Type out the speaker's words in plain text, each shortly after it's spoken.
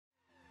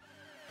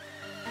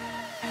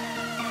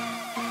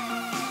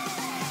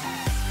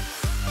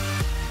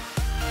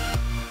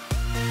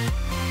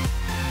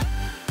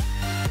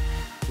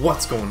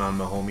What's going on,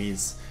 my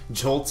homies?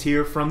 Jolt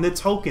here from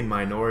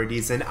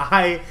TheTokenMinorities, and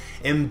I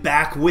am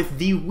back with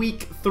the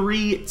Week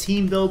 3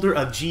 Team Builder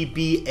of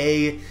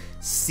GBA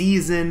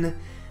Season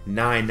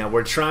 9. Now,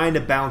 we're trying to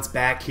bounce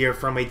back here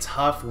from a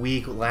tough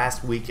week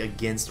last week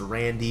against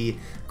Randy.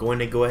 Going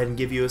to go ahead and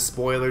give you a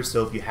spoiler,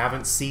 so if you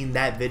haven't seen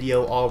that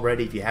video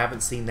already, if you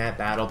haven't seen that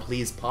battle,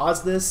 please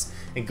pause this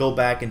and go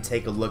back and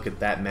take a look at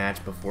that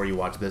match before you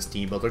watch this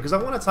Team Builder, because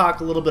I want to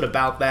talk a little bit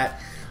about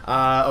that.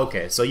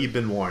 Okay, so you've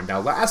been warned. Now,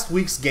 last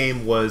week's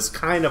game was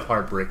kind of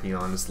heartbreaking,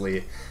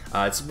 honestly.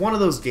 It's one of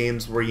those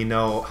games where, you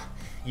know,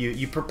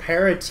 you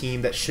prepare a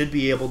team that should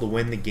be able to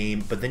win the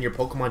game, but then your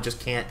Pokemon just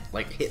can't,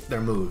 like, hit their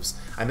moves.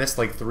 I missed,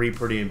 like, 3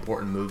 pretty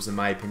important moves, in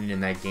my opinion,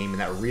 in that game, and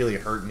that really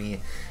hurt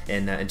me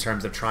in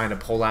terms of trying to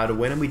pull out a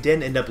win, and we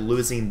didn't end up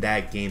losing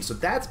that game. So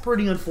that's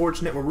pretty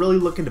unfortunate. We're really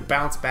looking to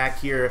bounce back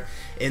here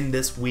in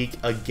this week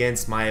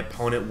against my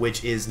opponent,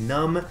 which is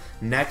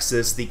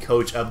NumbNexus, the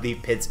coach of the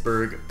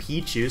Pittsburgh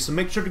Pichus. So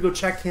make sure to go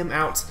check him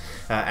out.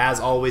 As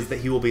always, that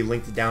he will be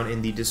linked down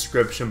in the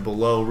description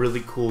below.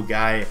 Really cool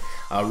guy,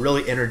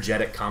 really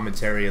energetic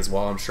commentary as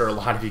well. I'm sure a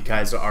lot of you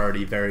guys are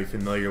already very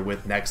familiar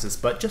with Nexus,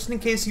 but just in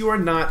case you are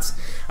not,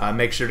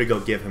 make sure to go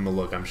give him a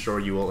look. I'm sure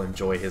you will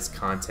enjoy his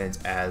content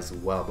as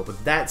well. But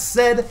with that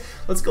said,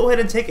 let's go ahead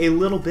and take a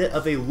little bit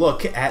of a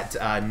look at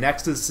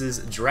Nexus's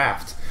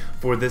draft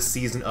for this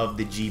season of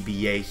the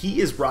GBA. He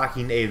is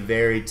rocking a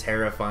very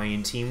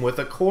terrifying team with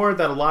a core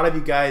that a lot of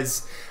you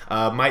guys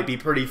might be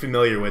pretty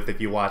familiar with if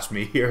you watched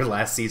me here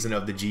last season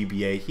of the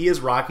GBA. He is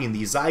rocking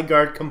the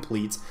Zygarde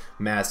Complete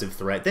Massive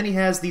Threat. Then he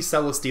has the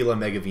Celesteela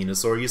Mega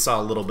Venusaur. You saw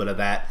a little bit of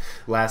that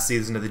last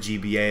season of the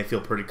GBA. I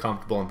feel pretty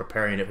comfortable in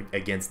preparing it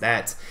against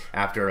that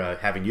after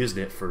having used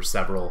it for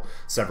several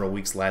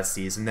weeks last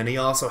season. Then he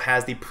also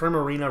has the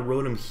Primarina,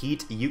 Rotom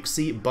Heat,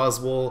 Uxie,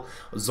 Buzzwole,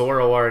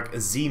 Zoroark,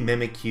 Z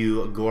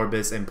Mimikyu,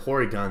 Gorbis, and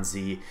Porygon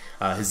Z.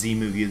 His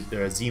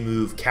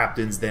Z-move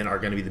captains then are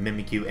going to be the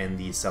Mimikyu and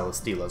the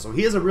Celesteela. So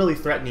he is a really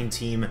threatening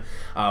team,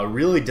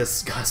 really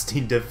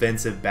disgusting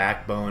defensive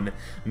backbone.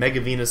 Mega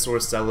Venusaur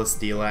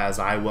Celesteela, as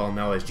I well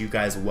know, as you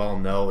guys well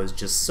know, is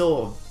just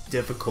so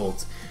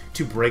difficult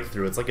to break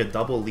through. It's like a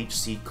double Leech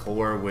Seed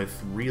core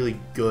with really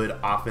good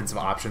offensive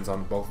options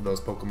on both of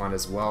those Pokemon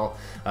as well.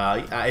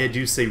 I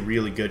do say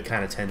really good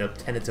kind of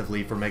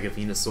tentatively for Mega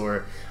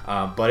Venusaur,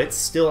 but it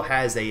still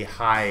has a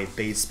high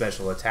base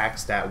special attack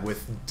stat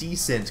with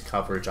decent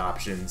coverage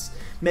options,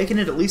 making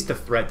it at least a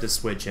threat to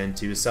switch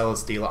into.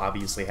 Celesteela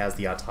obviously has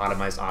the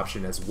Autotomized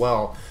option as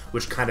well,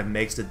 which kind of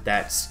makes it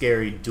that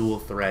scary dual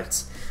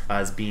threat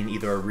as being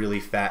either a really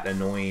fat,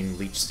 annoying,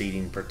 leech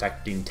seeding,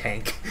 protecting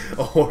tank,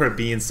 or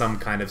being some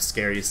kind of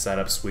scary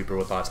setup sweeper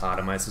with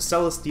Autotomized. So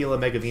Celesteela,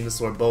 Mega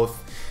Venusaur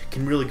both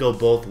can really go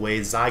both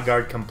ways.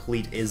 Zygarde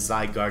Complete is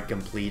Zygarde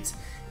Complete.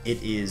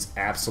 It is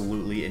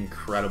absolutely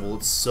incredible.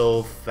 It's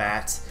so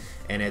fat,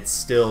 and it's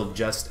still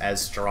just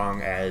as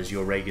strong as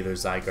your regular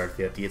Zygarde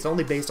 50. It's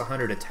only based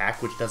 100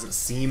 attack, which doesn't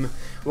seem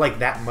like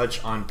that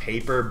much on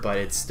paper, but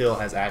it still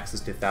has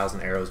access to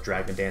 1,000 Arrows,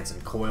 Dragon Dance,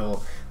 and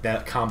Coil.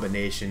 That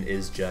combination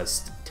is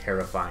just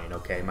terrifying.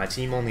 Okay, my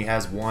team only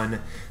has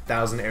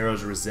 1,000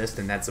 Arrows resist,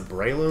 and that's a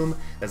Breloom.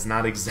 That's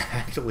not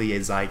exactly a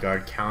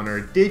Zygarde counter.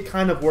 Did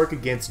kind of work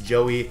against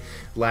Joey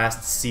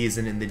last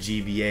season in the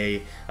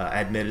GBA,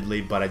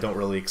 admittedly, but I don't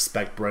really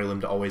expect Breloom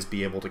to always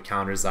be able to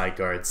counter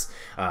Zygardes,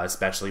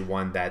 especially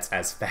one that's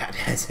as fat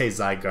as a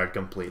Zygarde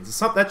Complete.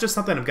 So that's just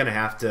something I'm going to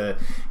have to,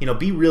 you know,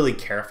 be really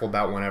careful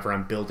about whenever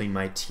I'm building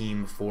my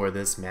team for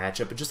this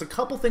matchup. But just a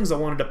couple things I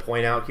wanted to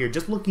point out here,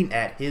 just looking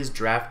at his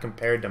draft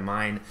compared to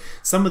mine,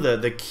 some of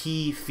the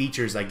key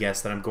features, I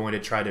guess, that I'm going to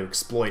try to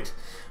exploit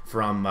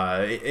from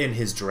in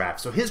his draft.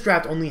 So his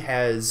draft only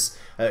has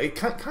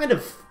kind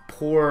of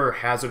poor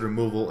hazard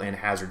removal and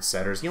hazard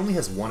setters. He only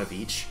has 1 of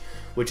each,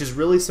 which is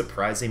really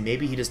surprising.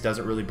 Maybe he just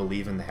doesn't really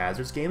believe in the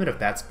hazards game, and if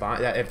that's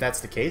fine, if that's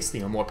the case,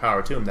 you know, more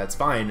power to him. That's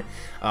fine.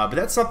 But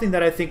that's something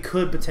that I think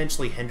could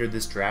potentially hinder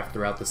this draft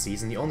throughout the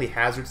season. The only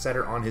hazard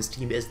setter on his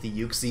team is the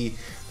Uxie.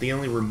 The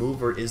only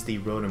remover is the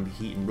Rotom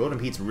Heat, and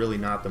Rotom Heat's really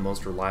not the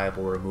most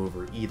reliable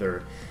remover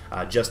either.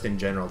 Just in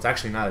general, it's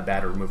actually not a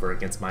bad remover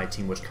against my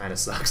team, which kind of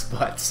sucks.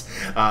 But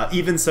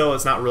even so,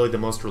 it's not really the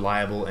most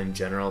reliable in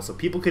general. So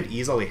people could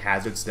easily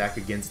hazard stack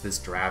against this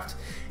draft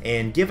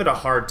and give it a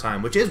hard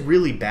time, which is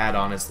really bad,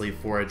 honestly,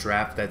 for a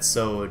draft that's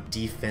so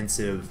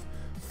defensive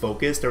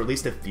focused, or at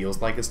least it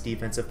feels like it's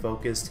defensive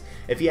focused.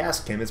 If you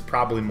ask him, it's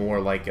probably more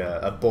like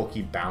a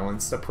bulky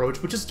balanced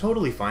approach, which is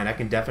totally fine. I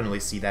can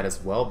definitely see that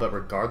as well, but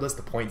regardless,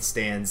 the point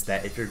stands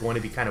that if you're going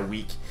to be kind of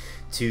weak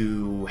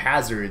to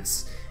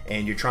hazards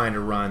and you're trying to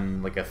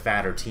run like a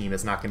fatter team,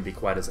 it's not going to be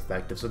quite as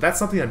effective. So that's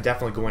something I'm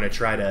definitely going to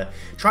try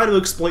to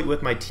exploit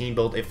with my team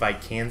build if I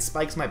can.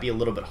 Spikes might be a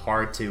little bit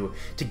hard to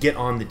get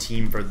on the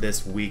team for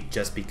this week,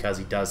 just because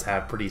he does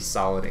have pretty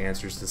solid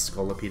answers to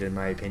Scolipede in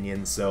my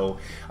opinion. So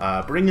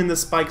bringing the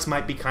Spikes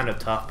might be kind of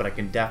tough, but I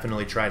can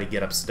definitely try to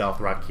get up Stealth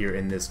Rock here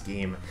in this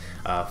game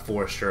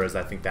for sure, as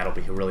I think that'll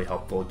be really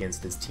helpful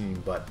against his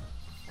team. But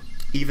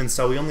Even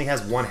so, he only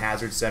has one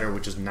hazard setter,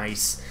 which is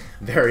nice,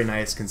 very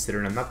nice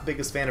considering I'm not the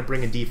biggest fan of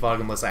bringing defog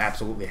unless I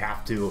absolutely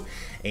have to.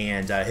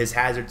 And his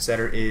hazard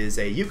setter is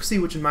a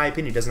Yuxi, which in my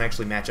opinion doesn't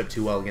actually match up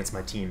too well against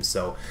my team.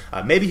 So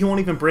maybe he won't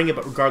even bring it,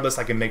 but regardless,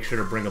 I can make sure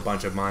to bring a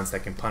bunch of mons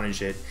that can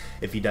punish it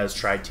if he does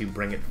try to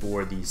bring it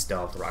for the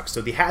Stealth Rock.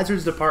 So the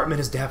hazards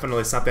department is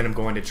definitely something I'm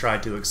going to try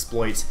to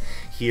exploit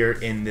here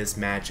in this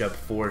matchup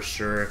for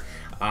sure.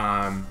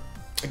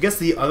 I guess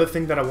the other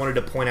thing that I wanted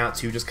to point out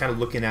too, just kind of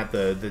looking at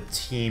the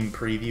team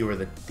preview or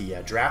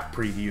the draft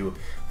preview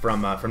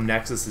from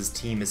Nexus's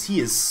team, is he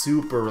is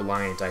super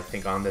reliant, I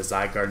think, on the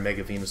Zygarde,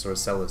 Mega Venusaur,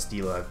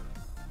 Celesteela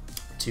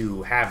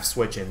to have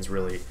switch-ins,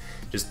 really,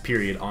 just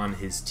period, on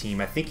his team.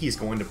 I think he's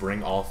going to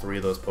bring all three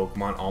of those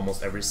Pokemon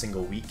almost every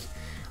single week.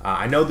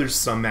 I know there's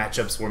some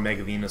matchups where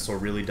Mega Venusaur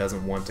really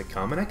doesn't want to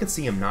come, and I could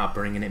see him not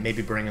bringing it,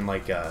 maybe bringing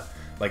like a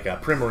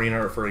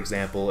Primarina, for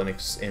example,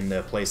 in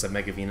the place of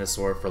Mega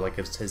Venusaur for like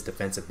his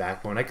defensive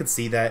backbone. I could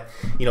see that,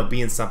 you know,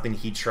 being something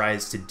he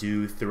tries to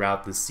do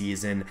throughout the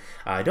season.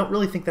 I don't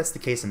really think that's the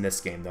case in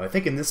this game, though. I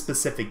think in this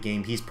specific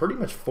game, he's pretty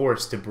much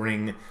forced to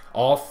bring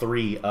all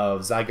three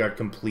of Zygarde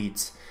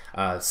Complete,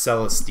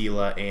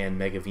 Celesteela, and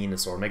Mega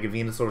Venusaur. Mega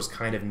Venusaur is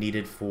kind of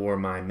needed for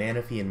my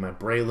Manaphy and my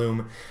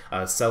Breloom.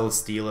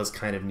 Celesteela is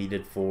kind of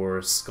needed for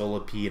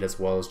Scolipede, as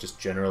well as just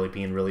generally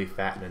being really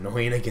fat and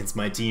annoying against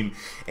my team.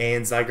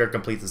 And Zygarde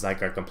Complete is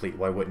Zygarde Complete.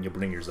 Why wouldn't you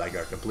bring your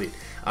Zygarde Complete?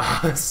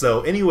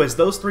 So anyways,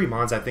 those three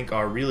mons I think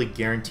are really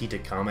guaranteed to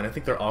come, and I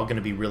think they're all going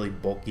to be really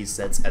bulky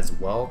sets as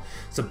well.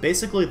 So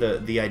basically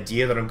the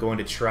idea that I'm going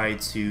to try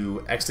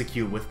to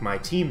execute with my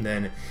team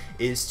then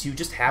is to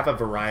just have a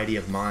variety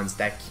of mons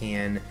that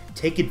can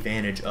take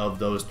advantage of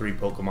those three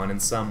Pokemon in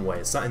some way.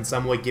 In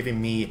some way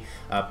giving me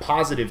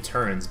positive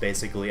turns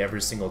basically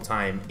every single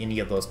time any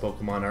of those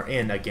Pokemon are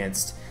in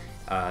against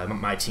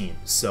my team.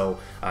 So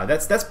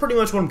that's pretty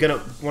much what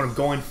I'm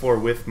going for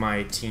with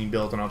my team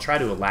build, and I'll try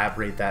to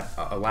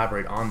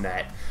elaborate on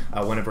that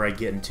whenever I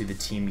get into the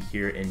team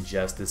here in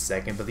just a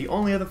second. But the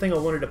only other thing I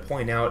wanted to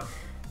point out,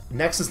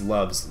 Nexus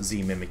loves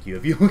Z Mimikyu.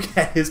 If you look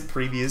at his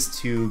previous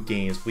two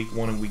games, Week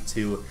 1 and Week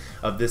 2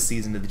 of this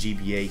season of the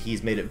GBA,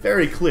 he's made it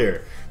very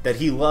clear that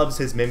he loves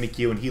his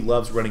Mimikyu and he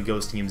loves running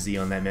Ghost Team Z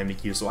on that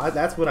Mimikyu. So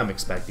that's what I'm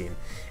expecting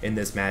in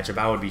this matchup.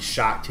 I would be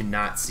shocked to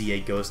not see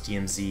a Ghost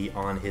Team Z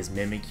on his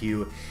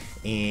Mimikyu.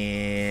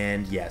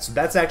 And yeah, so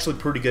that's actually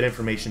pretty good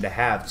information to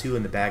have too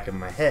in the back of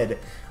my head,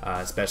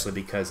 especially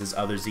because his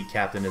other Z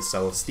captain is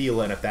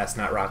Celesteela, and if that's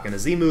not rocking a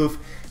Z move,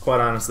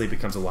 quite honestly, it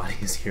becomes a lot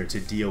easier to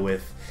deal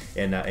with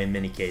in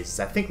many cases.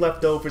 I think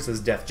Leftovers is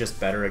just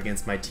better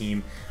against my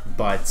team,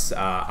 but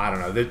I don't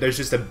know. There's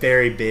just it's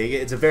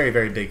a very,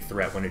 very big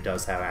threat when it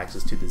does have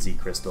access to the Z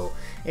Crystal,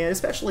 and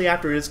especially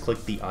after it has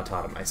clicked the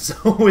Autotomize.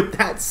 So with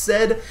that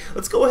said,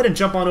 let's go ahead and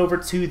jump on over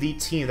to the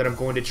team that I'm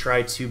going to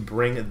try to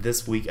bring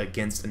this week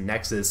against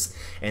Nexus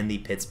and the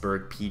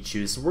Pittsburgh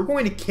Pichus. So we're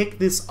going to kick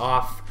this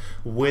off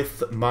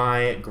with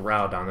my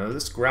Groudon. Now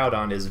this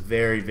Groudon is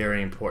very,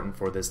 very important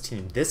for this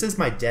team. This is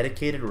my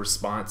dedicated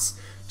response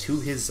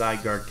to his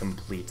Zygarde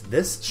Complete.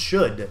 This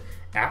should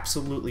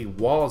absolutely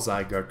wall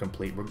Zygarde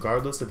Complete,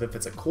 regardless of if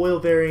it's a Coil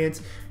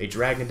variant, a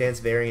Dragon Dance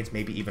variant,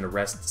 maybe even a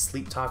Rest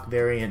Sleep Talk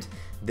variant.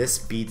 This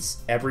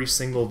beats every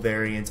single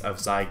variant of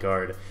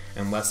Zygarde,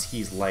 unless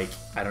he's like,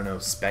 I don't know,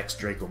 Specs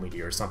Draco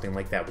Meteor or something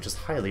like that, which is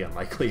highly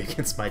unlikely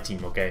against my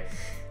team, okay?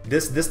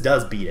 This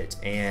does beat it,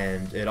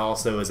 and it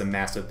also is a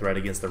massive threat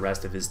against the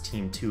rest of his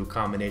team too.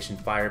 Combination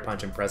Fire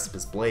Punch and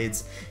Precipice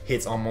Blades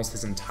hits almost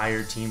his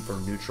entire team for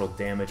neutral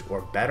damage or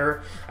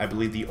better. I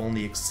believe the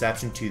only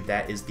exception to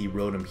that is the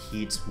Rotom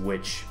Heat,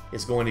 which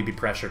is going to be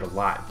pressured a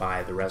lot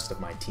by the rest of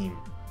my team,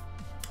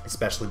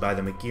 especially by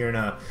the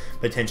Magearna,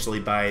 potentially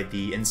by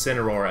the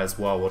Incineroar as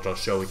well, which I'll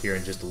show here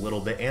in just a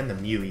little bit, and the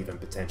Mew even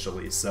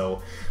potentially.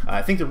 So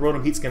I think the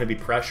Rotom Heat's going to be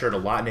pressured a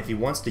lot, and if he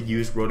wants to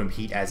use Rotom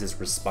Heat as his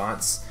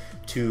response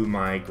to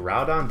my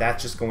Groudon,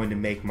 that's just going to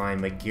make my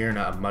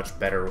Magearna a much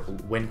better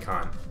win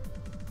con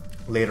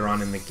later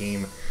on in the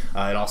game.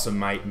 It also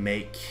might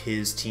make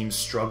his team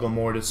struggle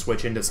more to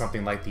switch into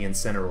something like the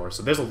Incineroar.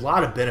 So there's a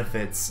lot of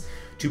benefits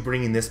to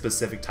bringing this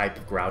specific type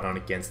of Groudon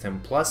against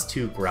him. Plus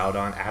 2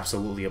 Groudon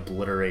absolutely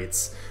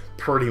obliterates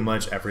pretty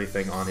much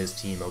everything on his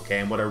team, okay?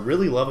 And what I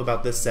really love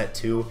about this set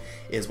too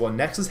is what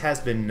Nexus has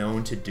been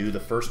known to do the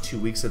first 2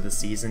 weeks of the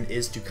season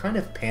is to kind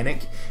of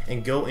panic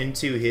and go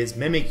into his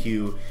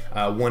Mimikyu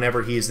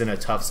whenever he's in a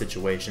tough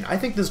situation. I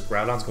think this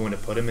Groudon's going to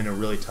put him in a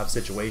really tough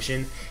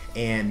situation,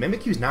 and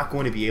Mimikyu's not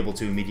going to be able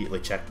to immediately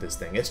check this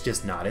thing. It's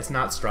just not. It's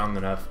not strong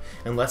enough.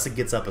 Unless it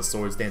gets up a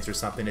Swords Dance or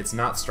something, it's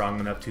not strong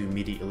enough to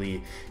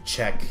immediately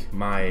check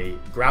my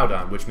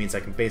Groudon, which means I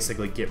can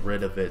basically get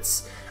rid of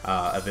its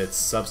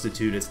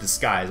substitute, its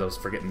Disguise. I was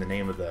forgetting the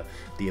name of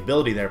the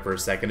ability there for a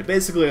second. It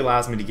basically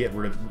allows me to get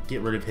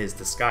rid of his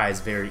Disguise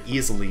very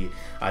easily,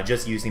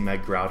 just using my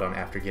Groudon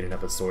after getting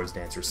up a Swords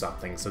Dance or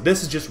something. So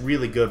this is just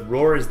really good.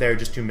 Roar is there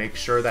just to make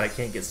sure that I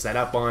can't get set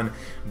up on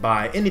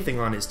by anything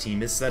on his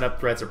team. His setup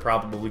threats are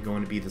probably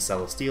going to be the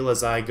Celesteela,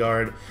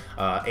 Zygarde,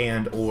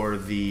 and or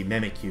the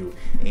Mimikyu,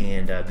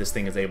 and this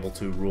thing is able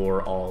to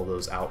roar all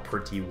those out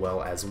pretty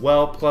well as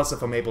well. Plus,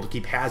 if I'm able to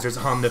keep hazards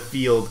on the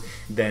field,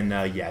 then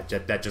yeah,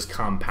 that just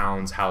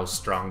compounds how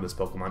strong this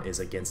Pokemon is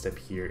against him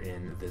here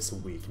in this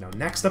week. Now,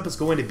 next up is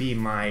going to be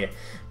my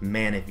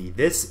Manaphy.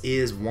 This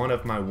is one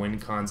of my win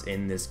cons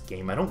in this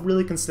game. I don't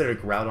really consider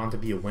Groudon to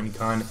be a win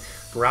con.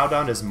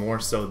 Groudon is more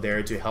so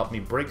there to help me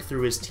break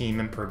through his team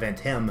and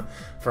prevent him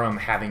from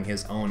having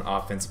his own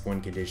offensive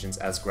win conditions,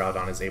 as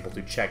Groudon is able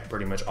to check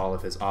pretty much all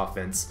of his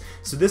offense.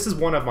 So this is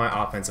one of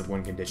my offensive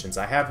win conditions.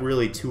 I have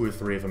really 2 or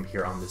 3 of them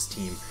here on this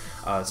team.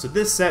 So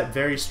this set,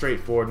 very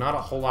straightforward, not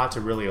a whole lot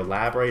to really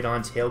elaborate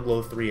on. Tail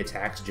Glow 3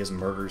 attacks just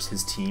murders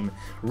his team.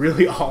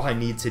 Really all I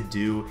need to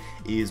do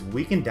is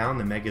weaken down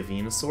the Mega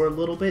Venusaur a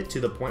little bit to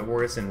the point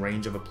where it's in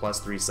range of a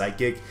 +3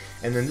 Psychic,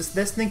 and then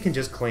this thing can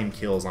just claim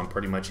kills on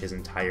pretty much his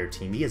entire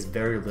team. He has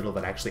very little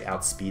that actually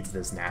outspeeds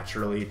this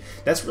naturally.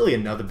 That's really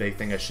another big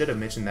thing. I should have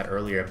mentioned that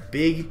earlier. A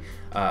big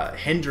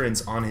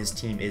hindrance on his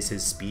team is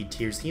his speed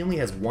tiers. He only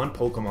has 1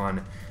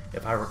 Pokemon,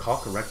 if I recall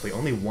correctly,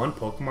 only 1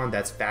 Pokemon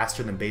that's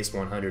faster than base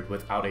 100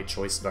 without a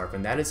Choice Scarf,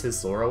 and that is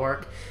his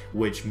Zoroark,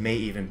 which may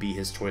even be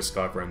his Choice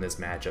Scarfer in this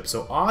matchup.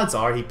 So odds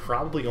are he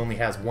probably only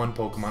has 1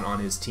 Pokemon on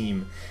his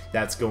team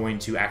that's going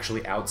to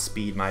actually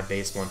outspeed my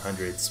base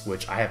 100s,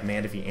 which I have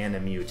Manaphy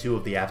and Mew, 2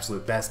 of the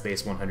absolute best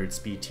base 100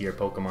 speed tier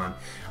Pokemon.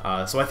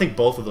 So I think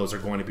both of those are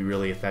going to be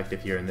really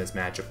effective here in this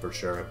matchup for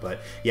sure.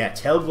 But yeah,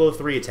 Tail Glow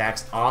 3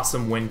 attacks,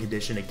 awesome win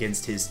condition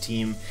against his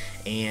team,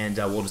 and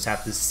we'll just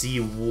have to see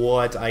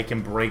what I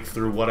can break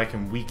through, what I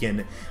can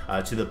weaken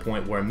to the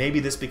point where maybe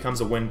this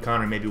becomes a win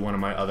con, or maybe one of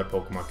my other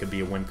Pokemon could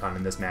be a win con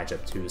in this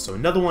matchup too. So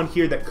another one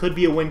here that could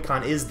be a win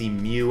con is the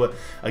Mew.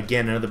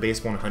 Again, another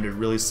base 100,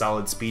 really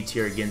solid speed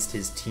tier against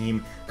his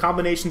team.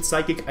 Combination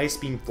Psychic, Ice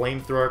Beam,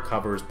 Flamethrower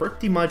covers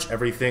pretty much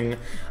everything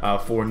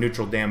for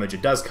neutral damage.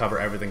 It does cover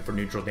everything for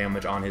neutral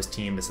damage on his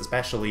team,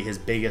 especially his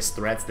biggest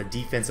threats, the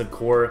defensive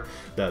core,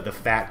 the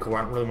fat core.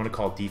 I don't really want to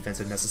call it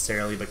defensive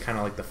necessarily, but kind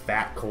of like the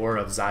fat core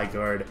of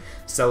Zygarde,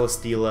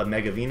 Celesteela,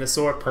 Mega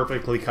Venusaur,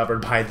 perfectly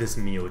covered by this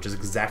Mew, which is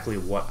exactly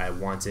what I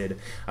wanted.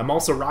 I'm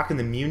also rocking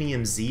the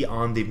Munium Z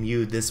on the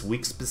Mew this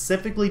week,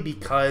 specifically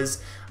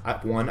because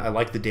 1, I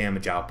like the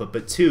damage output,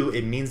 but 2,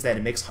 it means that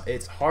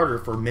it's harder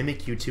for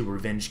Mimikyu to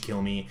revenge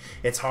kill me.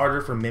 It's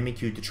harder for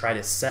Mimikyu to try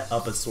to set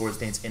up a Swords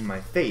Dance in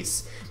my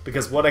face,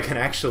 because what I can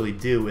actually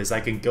do is I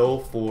can go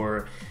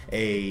for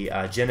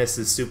a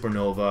Genesis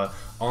Supernova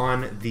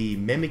on the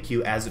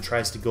Mimikyu as it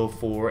tries to go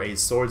for a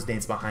Swords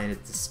Dance behind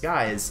its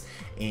Disguise,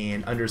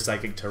 and under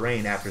Psychic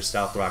Terrain after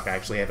Stealth Rock I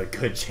actually have a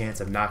good chance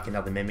of knocking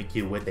out the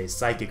Mimikyu with a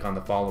Psychic on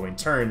the following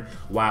turn,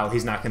 while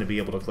he's not going to be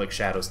able to click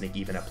Shadow Sneak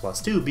even at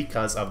 +2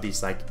 because of the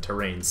Psychic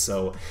Terrain.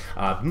 So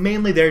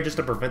mainly there just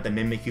to prevent the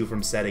Mimikyu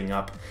from setting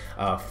up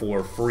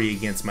for free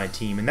against my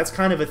team, and that's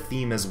kind of a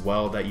theme as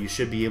well that you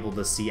should be able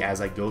to see as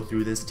I go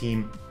through this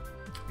team.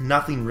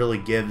 Nothing really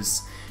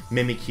gives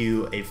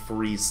Mimikyu a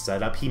free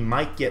setup. He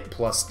might get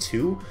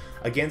 +2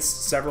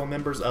 against several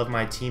members of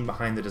my team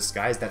behind the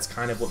Disguise. That's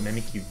kind of what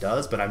Mimikyu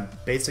does, but I'm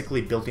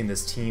basically building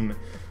this team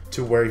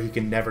to where he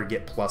can never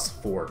get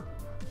 +4.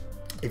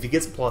 If he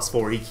gets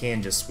 +4, he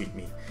can just sweep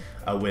me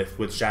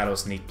with Shadow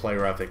Sneak, Play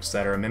Rough,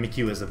 etc.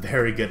 Mimikyu is a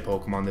very good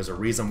Pokemon. There's a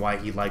reason why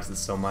he likes it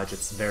so much.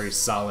 It's very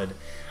solid.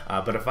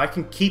 But if I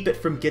can keep it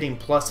from getting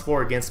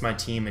 +4 against my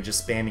team and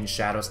just spamming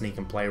Shadow Sneak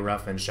and Play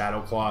Rough and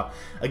Shadow Claw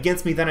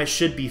against me, then I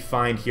should be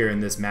fine here in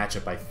this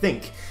matchup, I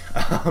think.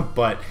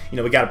 But, you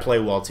know, we got to play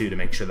well, too, to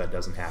make sure that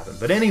doesn't happen.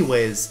 But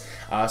anyways,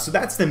 so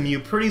that's the Mew.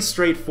 Pretty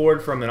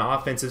straightforward from an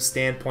offensive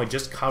standpoint.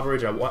 Just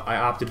coverage. I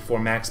opted for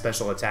max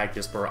special attack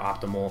just for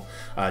optimal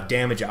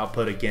damage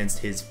output against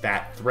his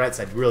fat threats.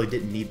 I really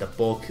didn't need the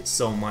bulk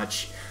so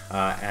much,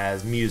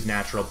 as Mew's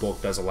natural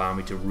bulk does allow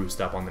me to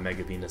roost up on the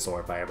Mega Venusaur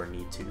if I ever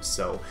need to.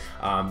 So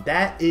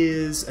that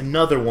is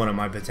another one of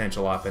my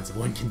potential offensive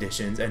win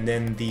conditions. And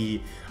then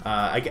the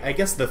I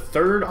guess the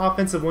third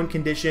offensive win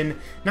condition,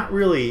 not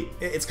really,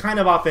 it's kind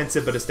of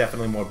offensive, but it's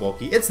definitely more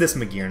bulky. It's this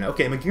Magearna.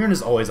 Okay, Magearna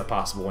is always a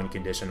possible win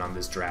condition on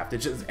this draft.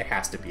 It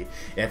has to be.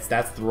 That's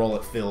the role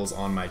it fills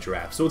on my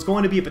draft. So it's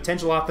going to be a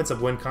potential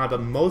offensive win con,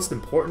 but most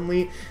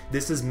importantly,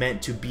 this is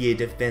meant to be a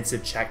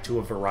defensive check to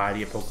a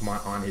variety of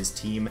Pokemon on his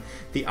team.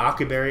 The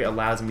Akaberry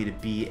allows me to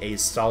be a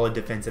solid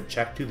defensive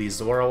check to the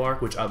Zoroark,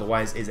 which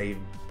otherwise is a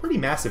pretty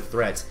massive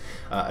threat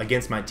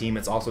against my team.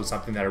 It's also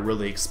something that I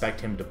really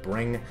expect him to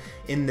bring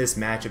in this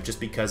matchup, just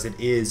because it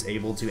is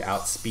able to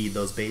outspeed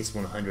those base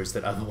 100s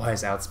that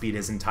otherwise outspeed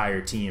his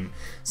entire team.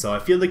 So I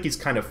feel like he's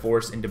kind of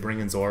forced into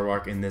bringing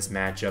Zoroark in this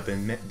matchup,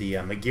 and the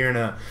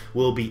Magearna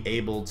will be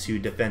able to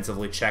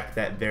defensively check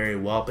that very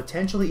well,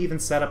 potentially even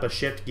set up a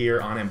shift gear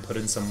on him, put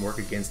in some work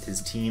against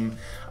his team.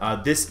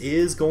 This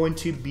is going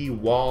to be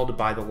walled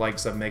by the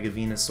likes of Mega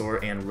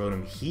Venusaur and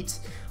Rotom Heat,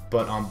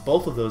 but on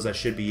both of those I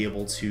should be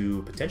able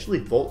to potentially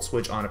Volt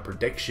Switch on a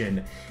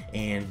prediction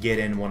and get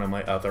in one of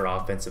my other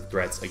offensive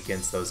threats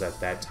against those at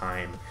that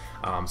time.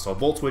 So a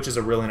Volt Switch is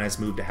a really nice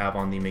move to have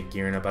on the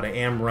Magearna, but I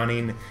am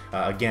running,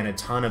 again, a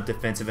ton of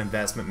defensive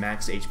investment,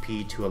 max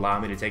HP, to allow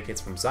me to take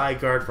hits from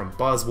Zygarde, from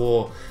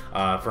Buzzwole,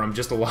 from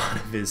just a lot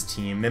of his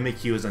team.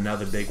 Mimikyu is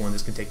another big one.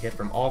 This can take a hit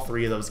from all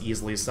three of those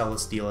easily,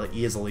 Celesteela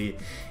easily,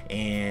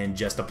 and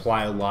just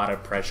apply a lot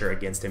of pressure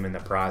against him in the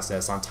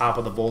process. On top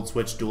of the Volt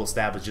Switch, Dual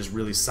Stab is just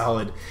really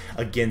solid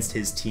against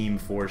his team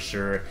for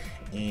sure.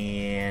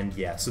 And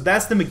yeah, so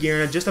that's the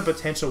Magearna, just a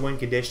potential win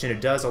condition. It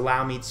does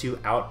allow me to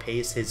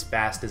outpace his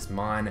fastest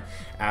Mon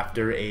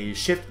after a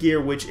shift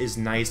gear, which is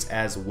nice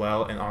as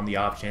well, and on the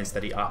off chance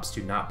that he opts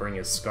to not bring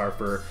his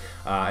Scarfer.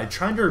 I'm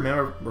trying to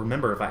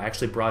remember if I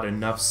actually brought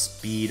enough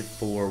speed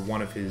for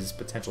one of his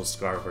potential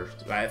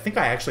Scarfers. I think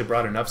I actually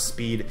brought enough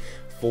speed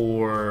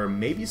for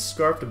maybe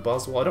Scarf to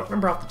Buzzwole. I don't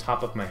remember off the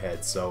top of my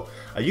head, so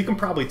you can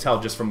probably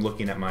tell just from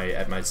looking at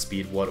my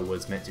speed what it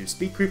was meant to.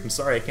 Speed Creep, I'm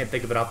sorry, I can't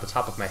think of it off the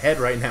top of my head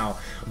right now,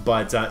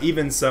 but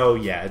even so,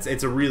 yeah,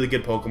 it's a really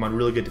good Pokemon,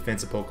 really good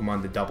defensive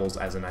Pokemon that doubles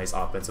as a nice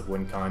offensive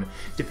win con,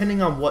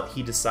 depending on what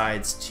he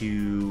decides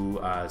to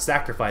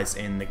sacrifice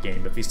in the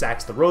game. If he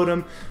sacks the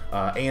Rotom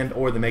and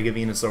or the Mega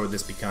Venusaur,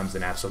 this becomes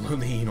an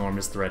absolutely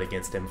enormous threat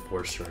against him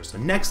for sure. So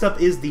next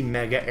up is the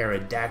Mega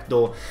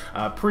Aerodactyl.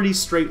 Pretty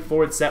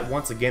straightforward set.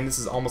 Once again, this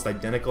is almost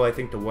identical, I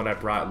think, to what I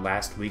brought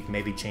last week,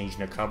 maybe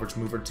changing a coverage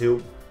move or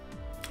two.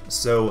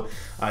 So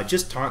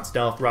just Taunt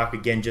Stealth Rock,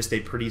 again, just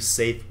a pretty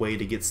safe way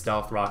to get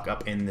Stealth Rock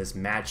up in this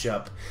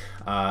matchup.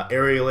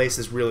 Aerial Ace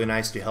is really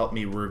nice to help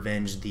me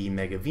revenge the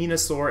Mega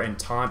Venusaur, and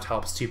Taunt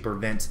helps to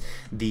prevent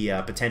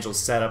the potential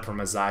setup from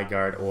a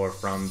Zygarde or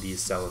from the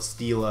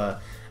Celesteela.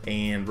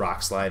 And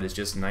Rock Slide is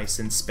just nice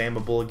and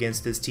spammable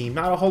against his team.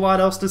 Not a whole lot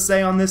else to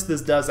say on this.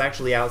 This does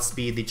actually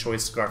outspeed the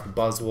Choice Scarf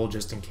Buzzwole,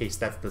 just in case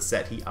that's the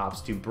set he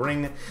opts to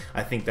bring.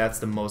 I think that's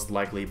the most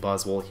likely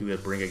Buzzwole he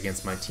would bring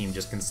against my team,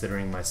 just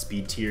considering my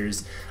speed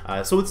tiers.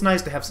 So it's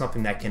nice to have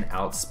something that can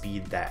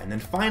outspeed that. And then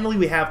finally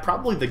we have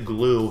probably the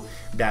glue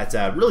that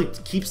really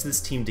keeps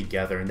this team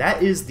together, and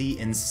that is the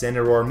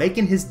Incineroar,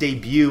 making his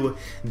debut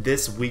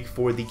this week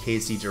for the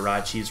KC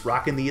Jirachiefs,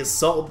 rocking the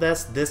Assault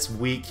Vest this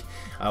week.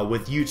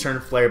 With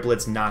U-Turn, Flare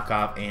Blitz,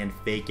 Knockoff, and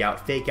Fake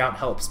Out. Fake Out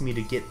helps me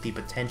to get the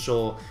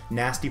potential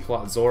Nasty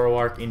Plot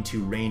Zoroark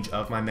into range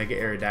of my Mega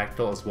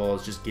Aerodactyl, as well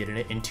as just getting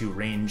it into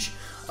range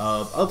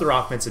of other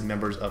offensive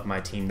members of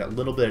my team. That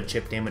little bit of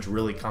chip damage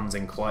really comes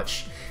in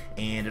clutch,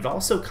 and it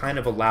also kind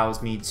of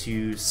allows me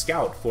to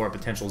scout for a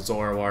potential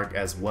Zoroark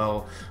as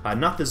well.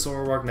 Not that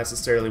Zoroark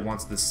necessarily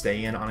wants to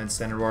stay in on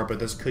Incineroar, but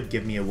this could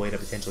give me a way to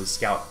potentially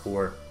scout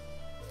for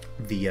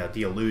the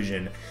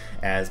illusion,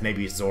 as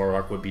maybe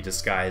Zoroark would be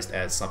disguised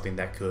as something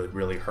that could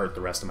really hurt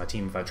the rest of my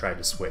team if I tried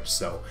to switch.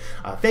 So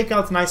Fake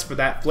Out's nice for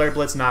that. Flare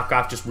Blitz,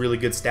 Knockoff, just really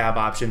good stab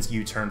options.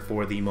 U-Turn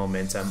for the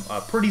momentum.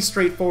 Pretty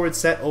straightforward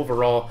set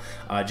overall.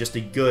 Just a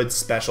good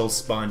special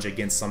sponge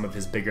against some of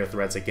his bigger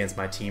threats against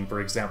my team. For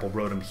example,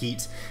 Rotom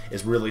Heat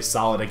is really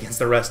solid against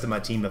the rest of my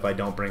team if I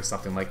don't bring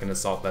something like an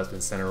Assault Vest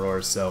and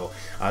Incineroar. So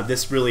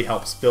this really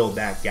helps fill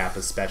that gap,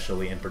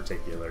 especially in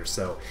particular.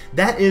 So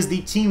that is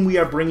the team we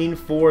are bringing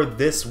for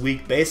this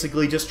week.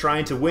 Basically just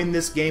trying to win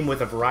this game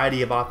with a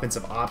variety of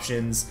offensive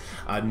options.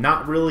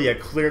 Not really a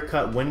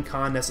clear-cut win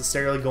con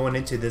necessarily going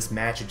into this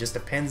match. It just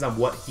depends on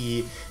what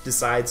he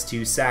decides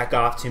to sack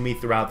off to me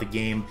throughout the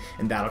game,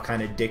 and that'll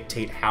kind of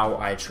dictate how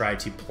I try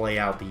to play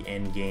out the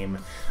end game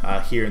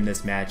here in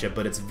this matchup.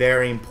 But it's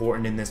very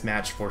important in this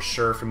match for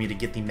sure for me to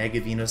get the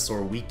Mega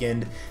Venusaur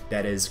weekend.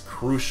 That is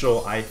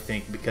crucial, I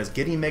think, because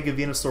getting Mega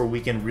Venusaur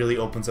weekend really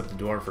opens up the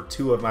door for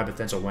two of my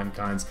potential win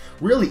cons,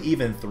 really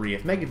even three.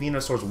 If Mega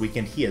Venusaur's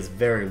weekend, he has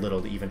very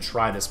little to even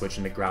try to switch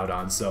into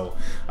Groudon. So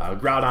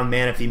Groudon,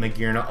 Manaphy,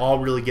 Magearna all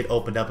really get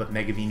opened up if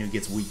Mega Venu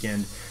gets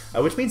weakened,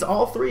 which means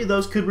all three of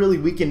those could really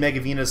weaken Mega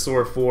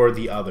Venusaur for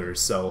the others.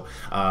 So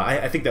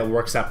I think that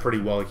works out pretty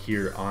well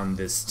here on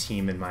this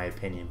team, in my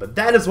opinion. But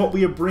that is what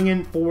we are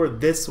bringing for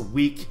this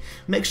week.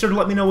 Make sure to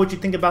let me know what you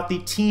think about the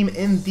team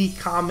in the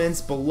comments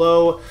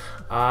below.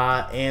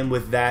 And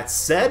with that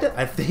said,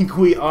 I think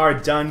we are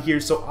done here.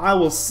 So I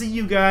will see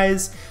you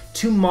guys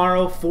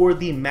tomorrow for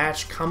the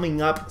match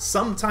coming up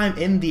sometime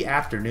in the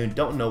afternoon.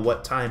 Don't know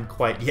what time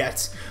quite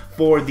yet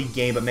for the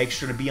game, but make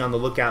sure to be on the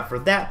lookout for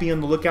that. Be on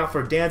the lookout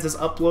for Dan's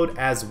upload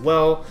as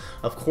well.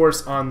 Of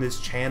course, on this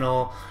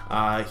channel,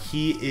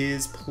 he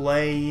is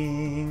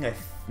playing,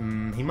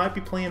 he might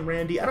be playing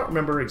Randy. I don't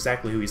remember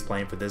exactly who he's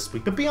playing for this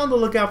week, but be on the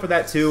lookout for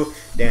that too.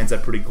 Dan's a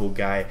pretty cool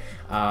guy.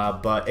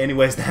 But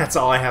anyways, that's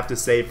all I have to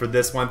say for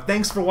this one.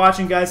 Thanks for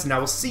watching, guys, and I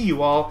will see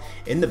you all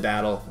in the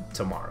battle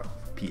tomorrow.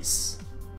 Peace.